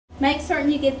Make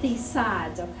certain you get these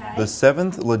sides, okay? The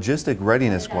 7th Logistic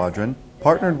Readiness Squadron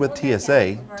partnered with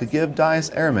TSA to give Dyess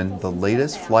Airmen the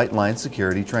latest flight line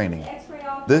security training.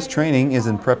 This training is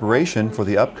in preparation for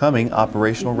the upcoming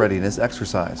operational readiness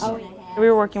exercise. We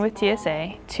were working with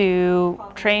TSA to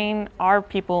train our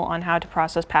people on how to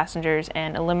process passengers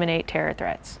and eliminate terror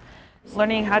threats.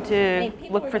 Learning how to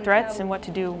look for threats and what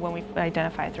to do when we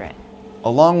identify a threat.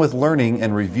 Along with learning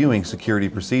and reviewing security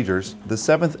procedures, the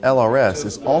 7th LRS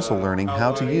is also learning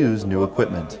how to use new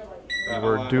equipment.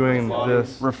 We're doing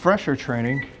this refresher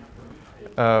training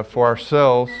for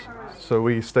ourselves so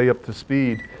we stay up to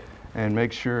speed and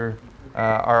make sure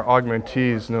our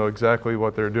augmentees know exactly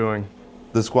what they're doing.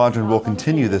 The squadron will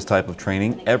continue this type of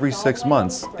training every 6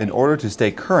 months in order to stay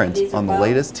current on the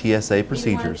latest TSA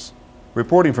procedures.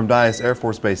 Reporting from Dyess Air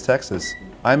Force Base, Texas,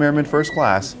 I'm Airman First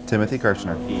Class Timothy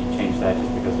Kirchner.